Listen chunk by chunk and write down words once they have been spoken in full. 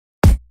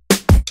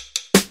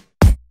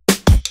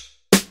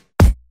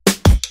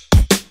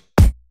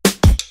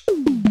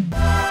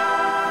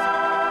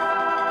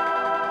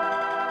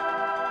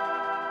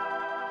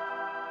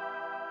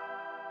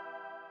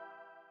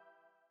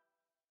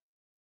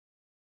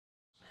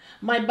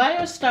My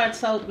bio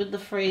starts out with the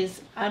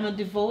phrase, I'm a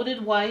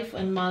devoted wife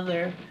and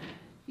mother.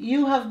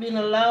 You have been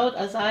allowed,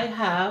 as I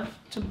have,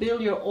 to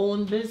build your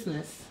own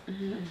business.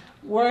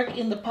 Work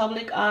in the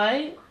public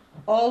eye,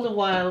 all the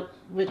while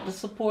with the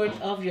support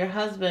of your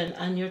husband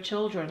and your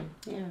children.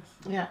 Yes.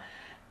 Yeah.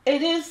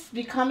 It is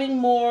becoming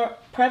more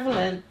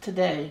prevalent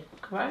today,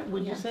 correct?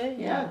 Would you say?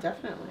 Yeah,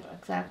 definitely.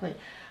 Exactly.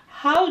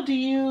 How do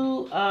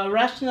you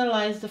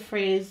rationalize the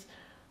phrase,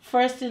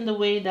 first in the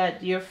way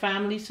that your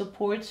family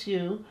supports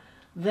you,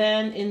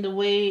 then in the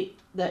way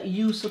that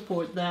you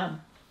support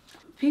them?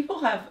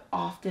 People have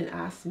often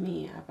asked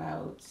me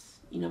about,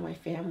 my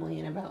family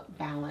and about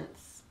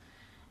balance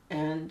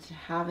and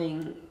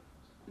having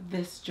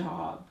this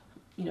job,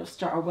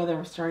 or whether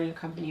we're starting a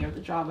company or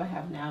the job I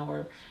have now,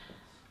 or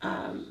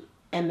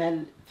and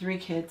then 3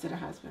 kids and a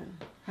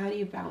husband. How do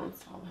you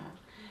balance all that?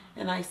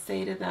 And I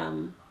say to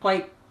them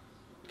quite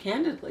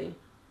candidly,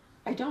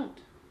 I don't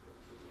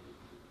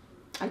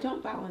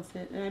balance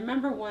it. And I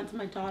remember once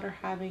my daughter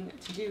having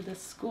to do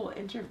this school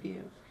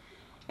interview,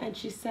 and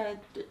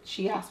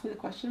she asked me the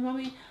question,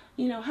 Mommy,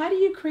 how do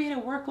you create a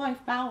work-life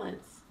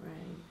balance?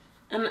 Right.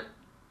 And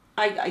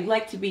I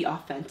like to be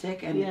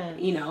authentic, and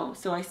Yes.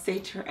 so I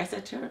said to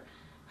her,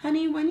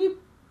 honey, when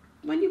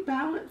you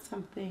balance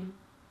something,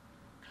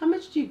 how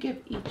much do you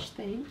give each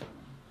thing?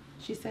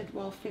 She said,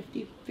 well,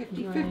 50,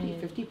 50, Right.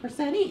 50,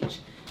 50% each.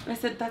 And I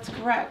said, that's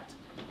correct.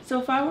 So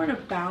if I were to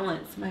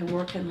balance my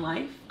work and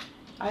life,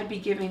 I'd be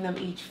giving them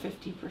each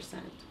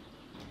 50%.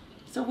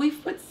 So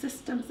we've put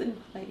systems in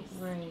place.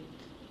 Right.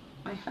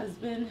 My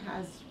husband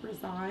has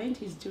resigned.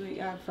 He's doing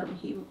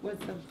he was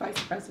the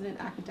vice president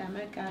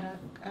academic at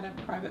a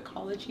private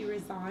college. He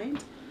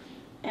resigned,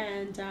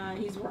 and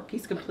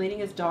he's completing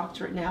his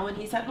doctorate now, and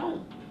he's at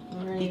home.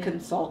 Right. He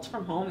consults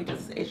from home. He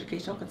does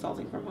educational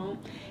consulting from home.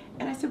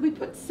 And I said, we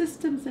put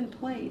systems in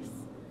place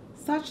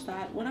such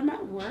that when I'm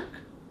at work,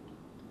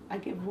 I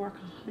give work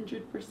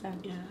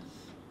 100%. Yes.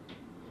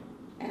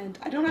 And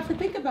I don't have to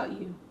think about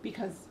you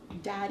because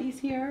Daddy's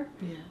here.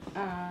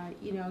 Yes.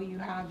 You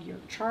have your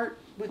chart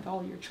with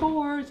all your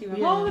chores. You have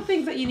Yes. all the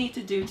things that you need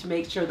to do to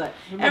make sure that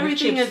Remember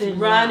everything chips is in,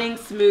 running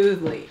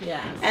smoothly.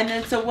 Yes. And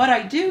then so what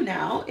I do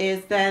now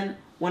is then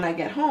when I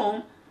get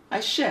home, I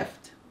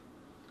shift.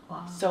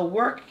 Wow. So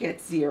work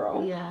gets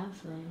 0. Yes.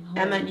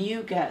 And then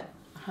you get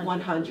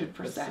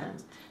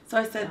 100%. So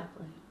I said,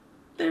 Exactly.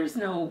 there's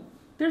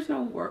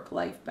no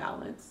work-life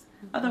balance.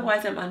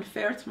 Otherwise, I'm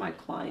unfair to my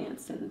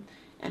clients and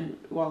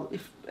well,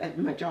 if at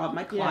my job,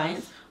 my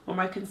clients or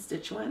my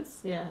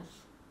constituents, Yes.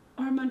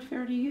 or I'm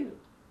unfair to you.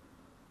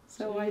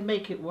 So I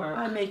make it work.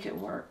 I make it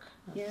work.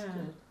 That's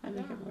good. I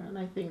make it work. And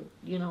I think,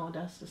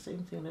 that's the same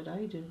thing that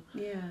I do.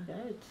 Yeah.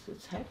 Yeah,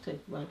 it's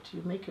hectic, but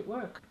you make it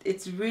work.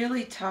 It's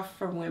really tough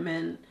for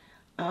women,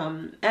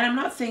 and I'm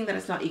not saying that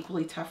it's not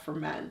equally tough for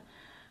men,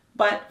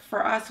 but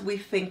for us, we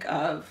think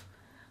of,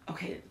 I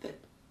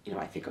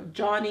think of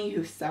Johnny,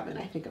 who's 7.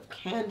 I think of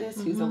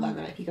Candace, who's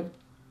 11. I think of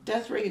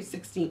Desiree, who's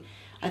 16.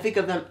 I think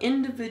of them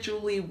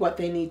individually, what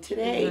they need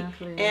today,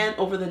 Exactly. and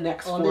over the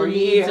next All 4 the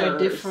years. needs are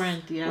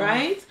different, yeah.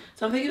 Right?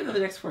 So I'm thinking of the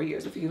next 4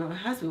 years. I'm thinking of my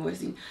husband, what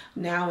is he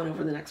now and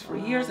over the next 4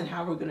 years, and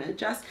how we're going to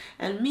adjust.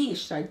 And me,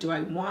 do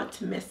I want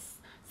to miss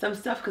some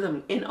stuff because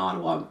I'm in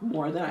Ottawa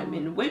more than I'm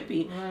in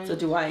Whitby? Right. So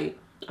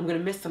I'm going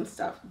to miss some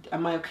stuff.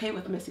 Am I okay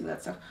with missing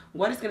that stuff?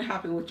 What is going to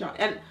happen with John?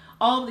 And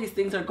all of these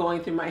things are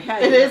going through my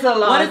head. It is a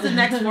lot. What is the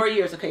next 4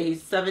 years? Okay,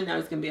 he's 7 now.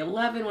 He's going to be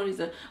 11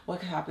 when what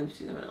could happen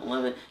between 7 and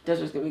 11?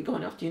 Desiree's going to be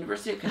going off to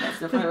university. Okay, that's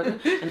not fine.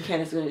 And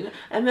Candace is going to.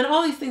 And then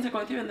all these things are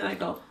going through, and then I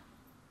go,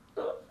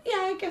 oh, yeah,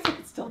 I guess I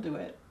could still do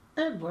it.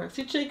 It works.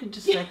 You take it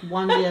just like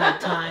one day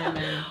at a time.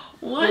 And,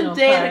 one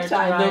day at a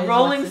time. The prioritize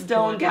Rolling what's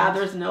Stone important.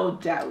 gathers no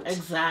doubt.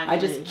 Exactly. I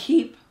just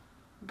keep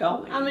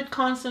going. And with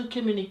constant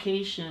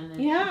communication, it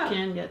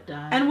can get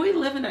done. And we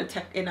live in a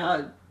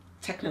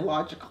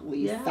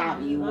technologically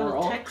savvy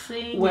world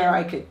texting where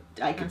I could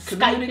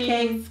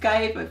communicate,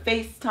 Skype,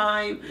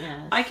 FaceTime.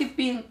 Yes. I could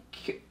be in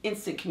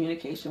instant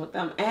communication with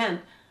them,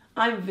 and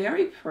I'm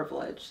very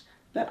privileged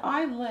that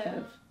I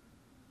live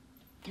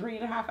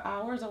 3.5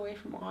 hours away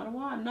from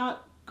Ottawa. I'm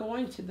not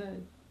going to the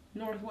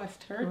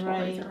Northwest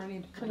Territories or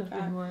anything like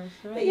that. Worse,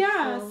 right? But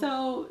yeah,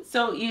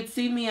 so you'd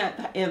see me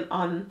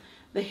on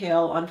the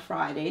Hill on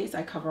Fridays.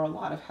 I cover a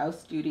lot of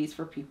house duties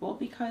for people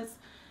because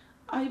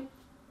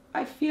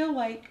I feel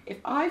like if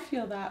I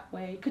feel that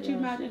way, could you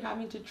imagine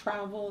having to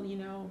travel,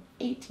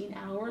 18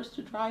 hours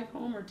to drive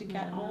home or to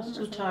get home? It's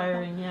too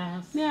tiring,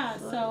 yes. Yeah,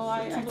 so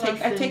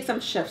I take some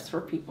shifts for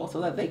people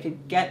so that they could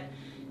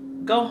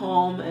go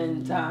home,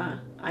 and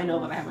I know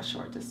that I have a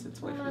short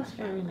distance away from my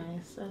family.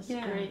 That's very nice. That's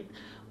great.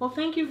 Well,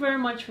 thank you very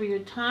much for your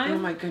time. Oh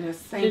my goodness,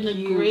 thank you so much.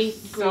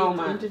 It's been a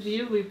great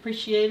interview. We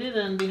appreciate it.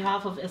 On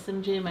behalf of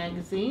SMJ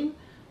Magazine,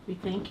 we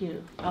thank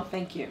you. Oh,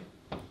 thank you.